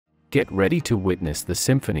Get ready to witness the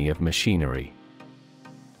symphony of machinery.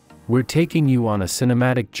 We're taking you on a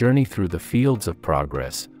cinematic journey through the fields of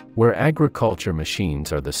progress, where agriculture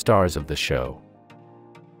machines are the stars of the show.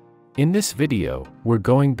 In this video, we're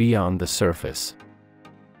going beyond the surface.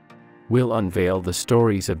 We'll unveil the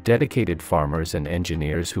stories of dedicated farmers and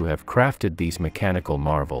engineers who have crafted these mechanical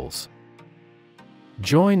marvels.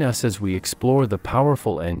 Join us as we explore the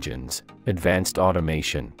powerful engines, advanced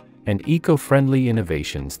automation, and eco-friendly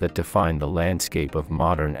innovations that define the landscape of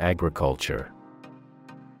modern agriculture.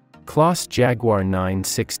 Claas Jaguar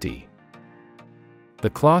 960. The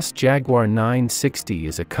Claas Jaguar 960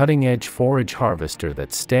 is a cutting-edge forage harvester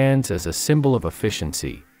that stands as a symbol of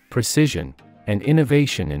efficiency, precision, and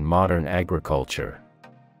innovation in modern agriculture.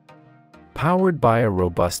 Powered by a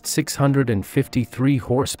robust 653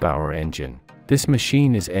 horsepower engine, this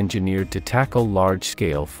machine is engineered to tackle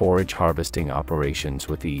large-scale forage harvesting operations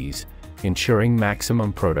with ease, ensuring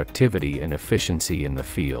maximum productivity and efficiency in the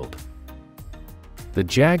field. The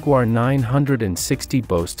Jaguar 960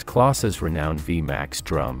 boasts Claas's renowned VMAX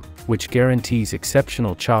drum, which guarantees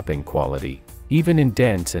exceptional chopping quality, even in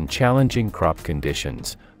dense and challenging crop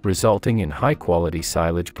conditions, resulting in high-quality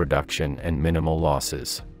silage production and minimal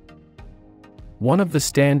losses. One of the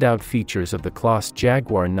standout features of the Claas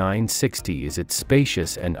Jaguar 960 is its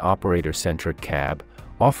spacious and operator-centric cab,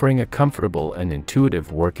 offering a comfortable and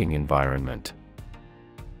intuitive working environment.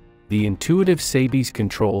 The intuitive Sabes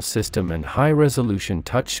control system and high-resolution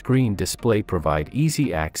touchscreen display provide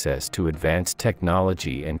easy access to advanced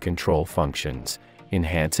technology and control functions,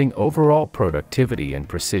 enhancing overall productivity and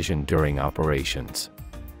precision during operations.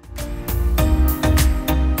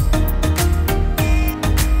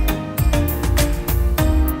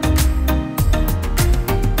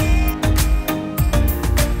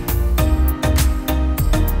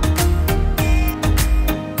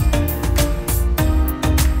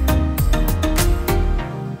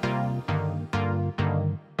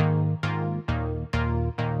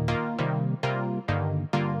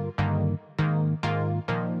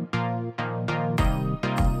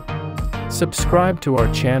 Subscribe to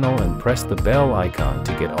our channel and press the bell icon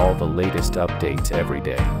to get all the latest updates every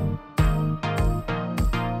day.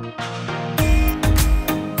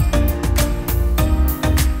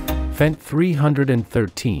 Fendt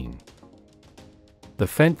 313. The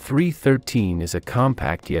Fendt 313 is a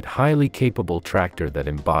compact yet highly capable tractor that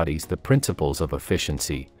embodies the principles of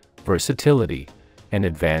efficiency, versatility, and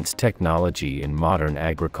advanced technology in modern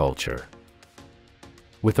agriculture.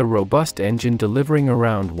 With a robust engine delivering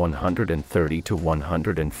around 130 to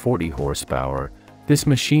 140 horsepower, this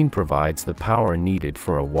machine provides the power needed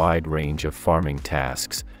for a wide range of farming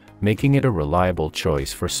tasks, making it a reliable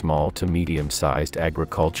choice for small to medium-sized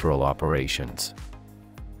agricultural operations.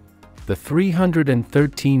 The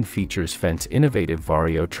 313 features Fendt's innovative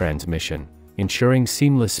Vario transmission, ensuring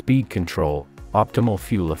seamless speed control, optimal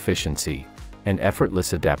fuel efficiency, and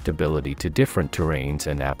effortless adaptability to different terrains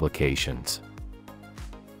and applications.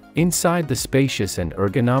 Inside the spacious and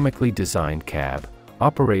ergonomically designed cab,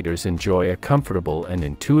 operators enjoy a comfortable and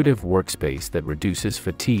intuitive workspace that reduces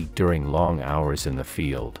fatigue during long hours in the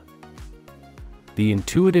field. The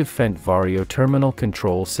intuitive Fendt Vario terminal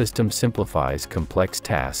control system simplifies complex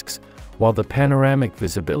tasks, while the panoramic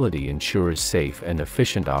visibility ensures safe and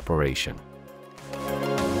efficient operation.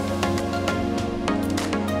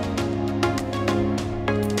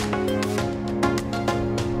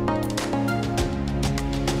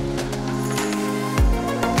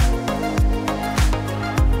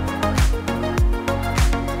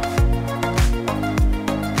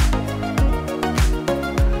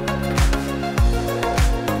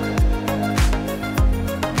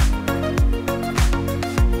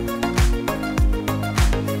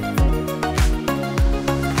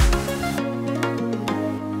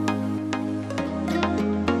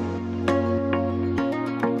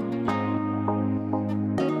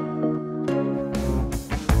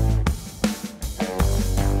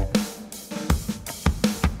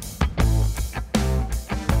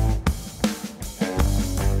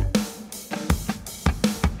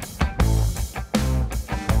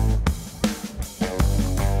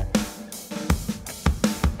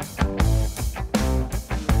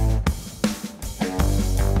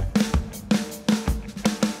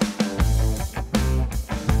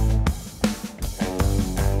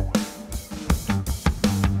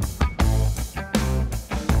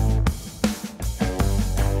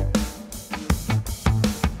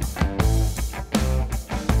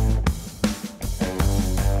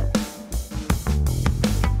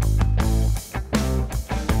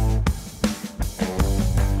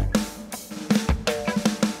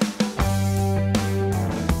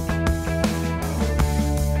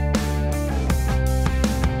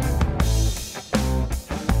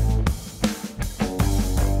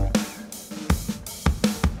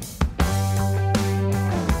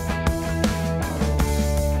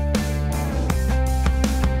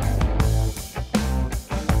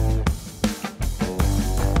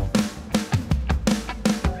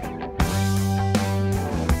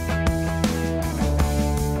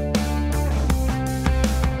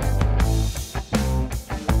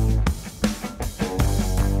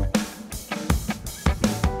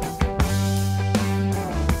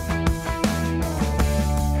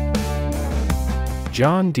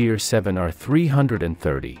 John Deere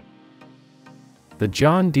 7R330. The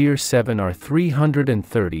John Deere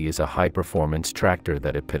 7R330 is a high-performance tractor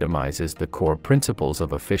that epitomizes the core principles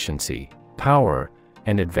of efficiency, power,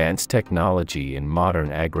 and advanced technology in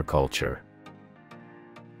modern agriculture.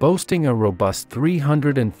 Boasting a robust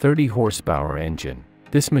 330 horsepower engine,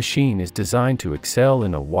 this machine is designed to excel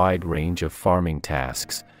in a wide range of farming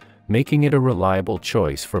tasks, making it a reliable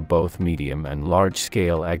choice for both medium and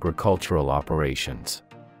large-scale agricultural operations.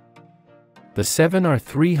 The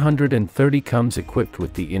 7R330 comes equipped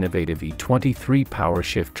with the innovative E23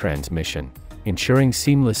 power-shift transmission, ensuring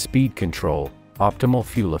seamless speed control, optimal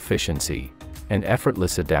fuel efficiency, and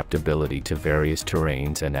effortless adaptability to various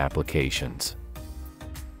terrains and applications.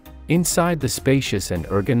 Inside the spacious and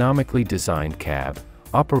ergonomically designed cab,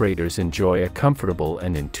 operators enjoy a comfortable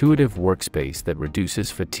and intuitive workspace that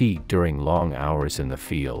reduces fatigue during long hours in the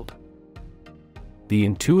field. The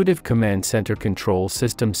intuitive command center control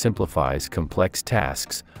system simplifies complex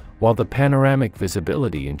tasks, while the panoramic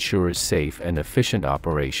visibility ensures safe and efficient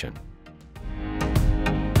operation.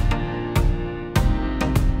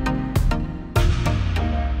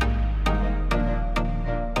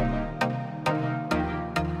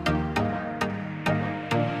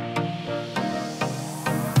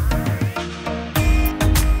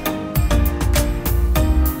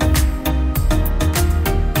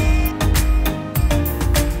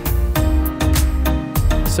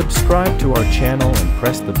 Subscribe to our channel and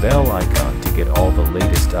press the bell icon to get all the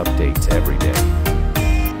latest updates every day.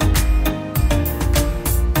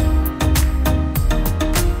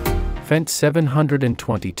 Fendt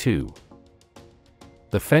 722.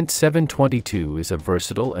 The Fendt 722 is a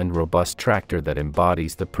versatile and robust tractor that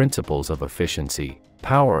embodies the principles of efficiency,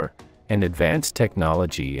 power, and advanced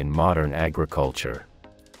technology in modern agriculture.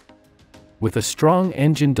 With a strong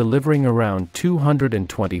engine delivering around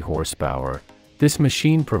 220 horsepower, this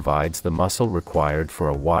machine provides the muscle required for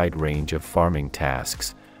a wide range of farming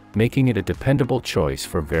tasks, making it a dependable choice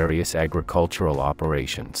for various agricultural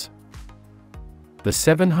operations. The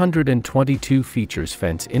 722 features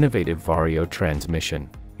Fendt's innovative Vario transmission,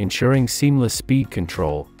 ensuring seamless speed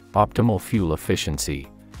control, optimal fuel efficiency,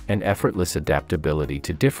 and effortless adaptability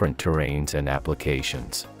to different terrains and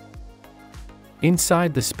applications.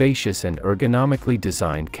 Inside the spacious and ergonomically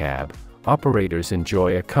designed cab, operators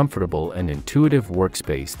enjoy a comfortable and intuitive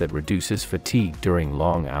workspace that reduces fatigue during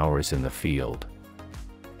long hours in the field.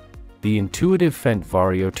 The intuitive Fendt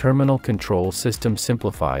Vario terminal control system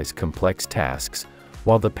simplifies complex tasks,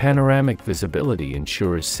 while the panoramic visibility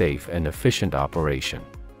ensures safe and efficient operation.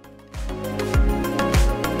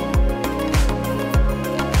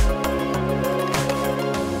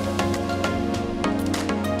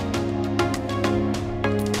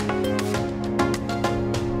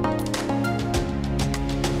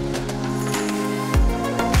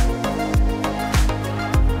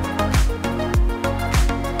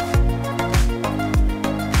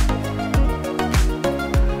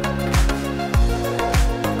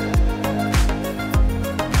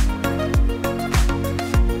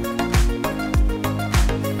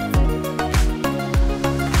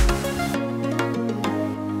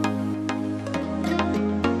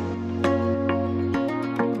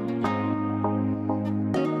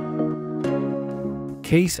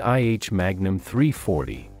 Claas IH Magnum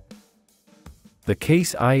 340. The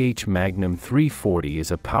Claas IH Magnum 340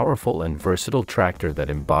 is a powerful and versatile tractor that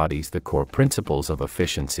embodies the core principles of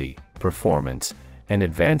efficiency, performance, and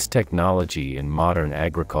advanced technology in modern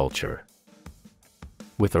agriculture.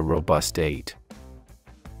 With a robust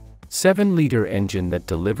 8.7-liter engine that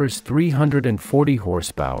delivers 340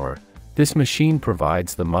 horsepower, this machine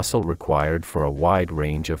provides the muscle required for a wide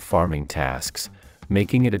range of farming tasks,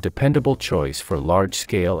 making it a dependable choice for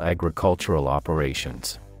large-scale agricultural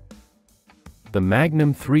operations. The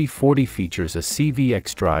Magnum 340 features a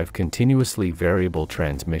CVX drive continuously variable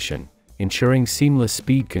transmission, ensuring seamless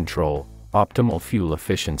speed control, optimal fuel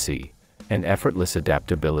efficiency, and effortless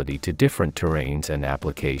adaptability to different terrains and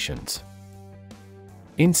applications.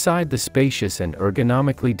 Inside the spacious and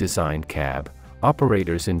ergonomically designed cab,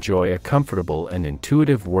 operators enjoy a comfortable and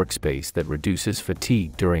intuitive workspace that reduces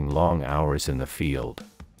fatigue during long hours in the field.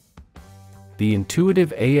 The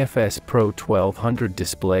intuitive AFS Pro 1200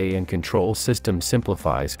 display and control system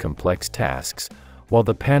simplifies complex tasks, while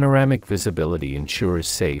the panoramic visibility ensures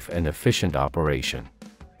safe and efficient operation.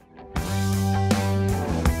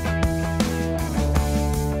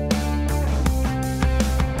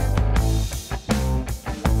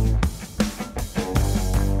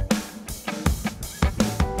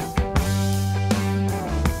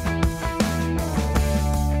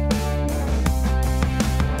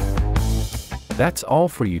 That's all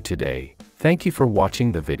for you today. Thank you for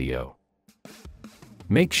watching the video.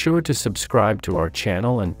 Make sure to subscribe to our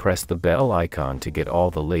channel and press the bell icon to get all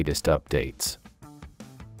the latest updates.